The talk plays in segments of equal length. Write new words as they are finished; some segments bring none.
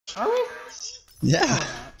Are we? Yeah.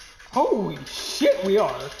 Holy shit, we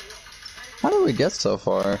are. How did we get so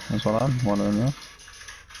far? That's what I'm wondering. Yeah.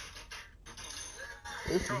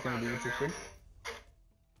 This is gonna be interesting.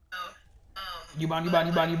 You ban.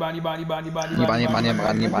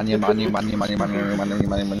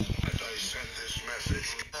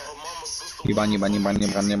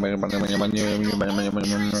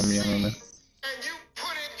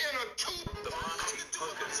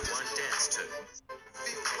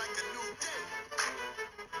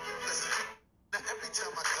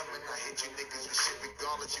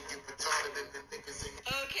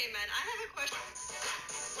 Okay, man, I have a question.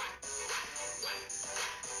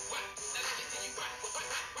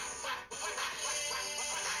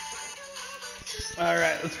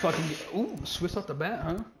 Alright, let's fucking get. Ooh, Swiss off the bat,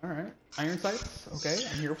 huh? Alright. Iron sights? Okay,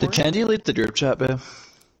 I'm here for Did it. Candy lead the group chat, babe?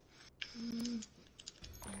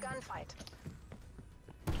 Gunfight.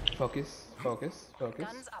 Focus.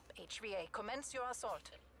 Guns up, HVA. Commence your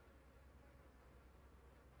assault.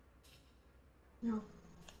 No.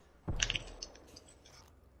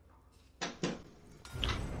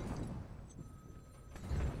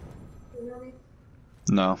 You hear me?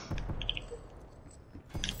 No.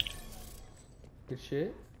 Good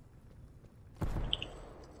shit.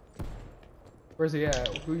 Where's he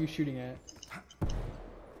at? Who are you shooting at?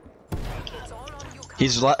 It's all on you.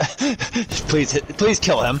 He's please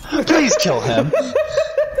kill him. Please kill him.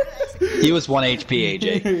 He was 1 HP,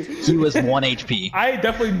 AJ. He was 1 HP. I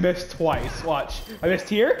definitely missed twice. Watch. I missed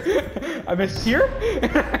here. I missed here.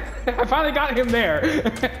 I finally got him there.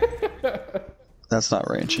 That's not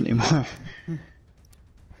range anymore.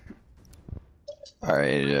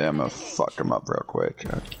 Alright, yeah, I'm gonna fuck him up real quick.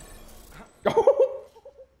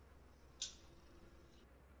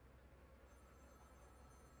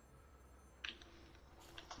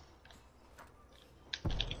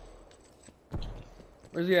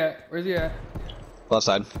 Where's he at? Where's he at? Left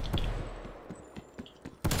side.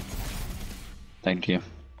 Thank you.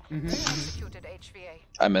 Executed HVA.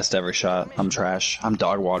 I missed every shot. I'm trash. I'm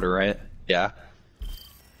dog water, right? Yeah.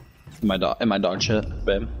 Am I dog shit,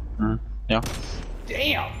 babe? Yeah.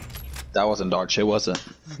 Damn. That wasn't dog shit, was it?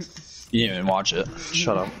 You didn't even watch it.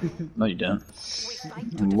 Shut up. No, you didn't.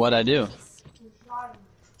 What'd I do?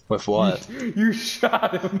 With what? You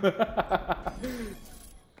shot him.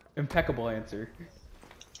 Impeccable answer.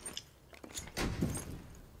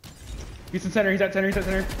 He's in center. He's at center. He's at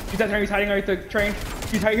center. He's at center. He's hiding underneath the train.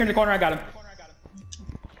 He's right here in the corner. I got him.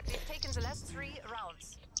 We've taken the last 3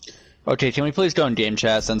 rounds. Okay, can we please go in game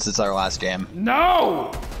chat since it's our last game?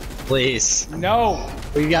 No. Please. No.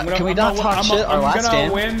 Can we not talk shit our last game? I'm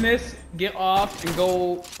gonna win this, get off, and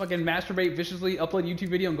go fucking masturbate viciously, upload a YouTube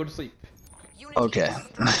video, and go to sleep. Okay.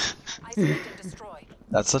 Isolate and destroy.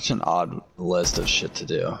 That's such an odd list of shit to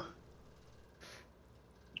do.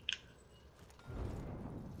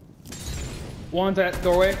 One's at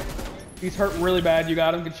doorway. He's hurt really bad. You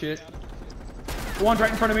got him. Good shit. One's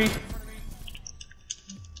right in front of me.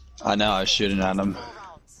 I know, I was shooting at him.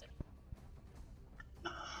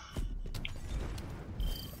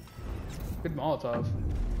 Good Molotov.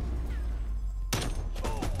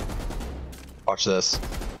 Watch this.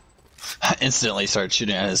 Instantly started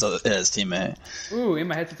shooting at his teammate. Ooh, and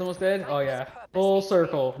my headset's almost dead. Oh yeah. Full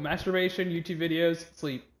circle. Masturbation, YouTube videos,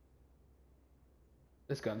 sleep.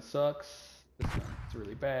 This gun sucks. This gun's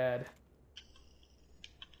really bad.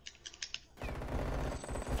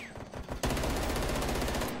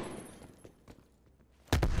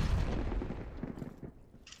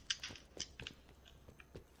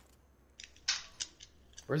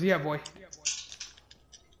 Where's he at, boy?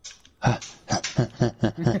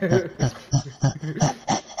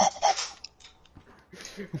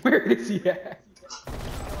 Where is he at?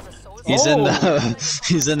 He's in the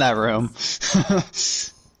he's in that room.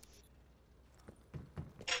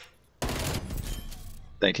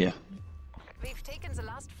 Thank you. We've taken the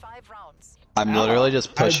last 5 rounds. I'm literally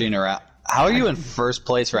just pushing around. How are you in first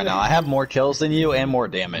place right now? I have more kills than you and more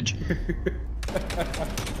damage.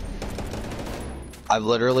 I've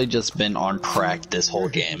literally just been on crack this whole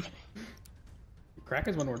game. Crack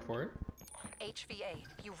is one word for it. HVA,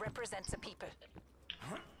 you represent the people.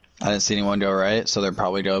 I didn't see anyone go right, so they're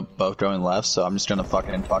probably both going left, so I'm just gonna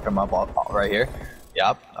fucking fuck them up all right here.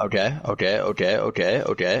 Yep, okay.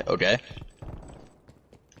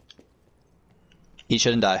 He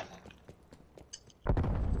shouldn't die.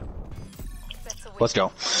 Let's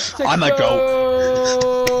go. I'm a goat.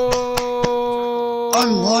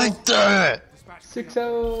 I'm like that!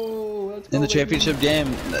 6-0. Let's go. In the championship game,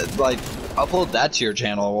 like, upload that to your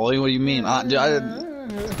channel. What do you mean?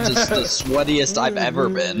 Just the sweatiest I've ever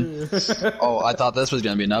been. Oh, I thought this was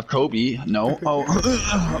gonna be enough. Kobe, no. Oh,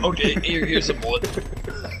 okay. Here's a bullet.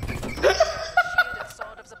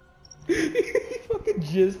 He fucking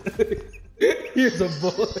just. Here's a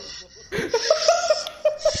bullet.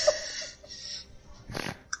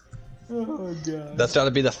 Oh god. That's got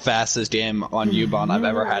to be the fastest game on U-Bahn I've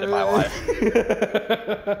ever had in my life.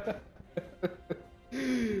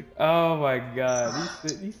 Oh my god.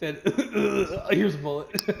 He said here's a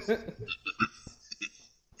bullet.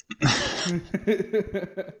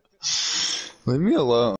 Leave me alone.